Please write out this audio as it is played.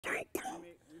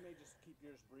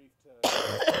to,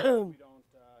 we don't,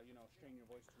 strain your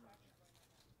voice too much.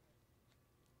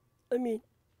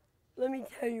 Let me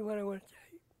tell you what I want to tell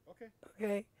you. Okay.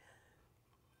 Okay.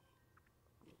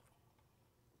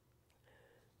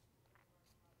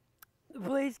 The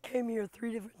police came here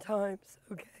 3 different times.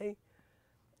 Okay.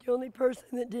 The only person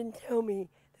that didn't tell me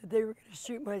that they were going to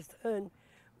shoot my son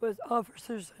was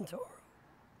Officer Santoro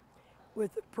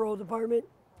with the parole department.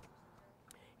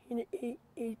 He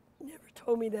never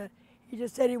told me that. He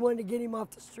just said he wanted to get him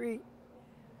off the street.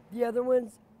 The other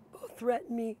ones both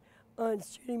threatened me on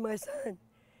shooting my son.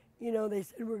 They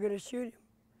said we're going to shoot him.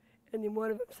 And then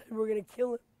one of them said we're going to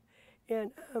kill him.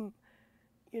 And, I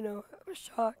was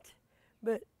shocked.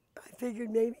 But I figured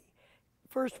maybe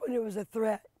first one it was a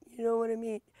threat. You know what I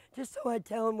mean? Just so I'd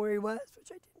tell him where he was,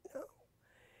 which I didn't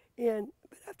know.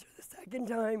 But after the second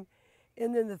time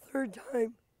and then the third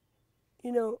time,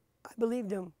 I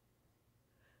believed him.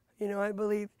 I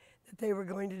believed that they were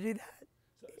going to do that.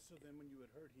 So then when you had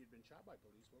heard he had been shot by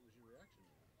police, what was your reaction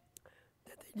to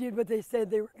that? That they did what they said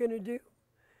they were going to do.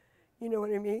 You know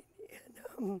what I mean?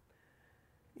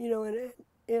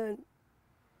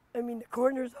 And the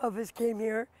coroner's office came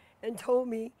here and told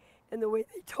me, and the way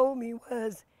they told me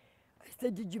was, I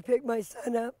said, did you pick my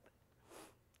son up?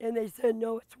 And they said,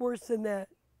 no, it's worse than that.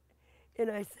 And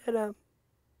I said, I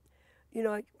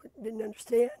didn't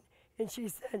understand. And she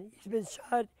said, he's been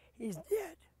shot, he's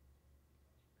dead.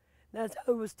 That's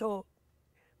how I was told,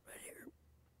 right here.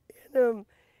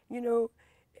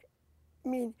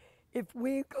 And, if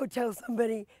we go tell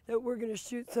somebody that we're going to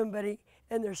shoot somebody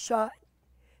and they're shot,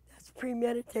 that's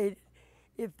premeditated.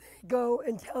 If they go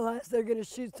and tell us they're going to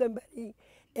shoot somebody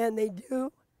and they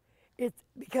do, it's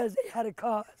because they had a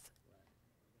cause.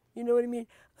 You know what I mean?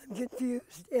 I'm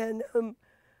confused and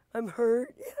I'm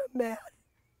hurt and I'm mad.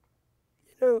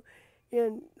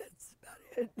 And that's about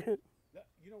it.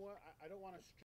 You know what? I don't want to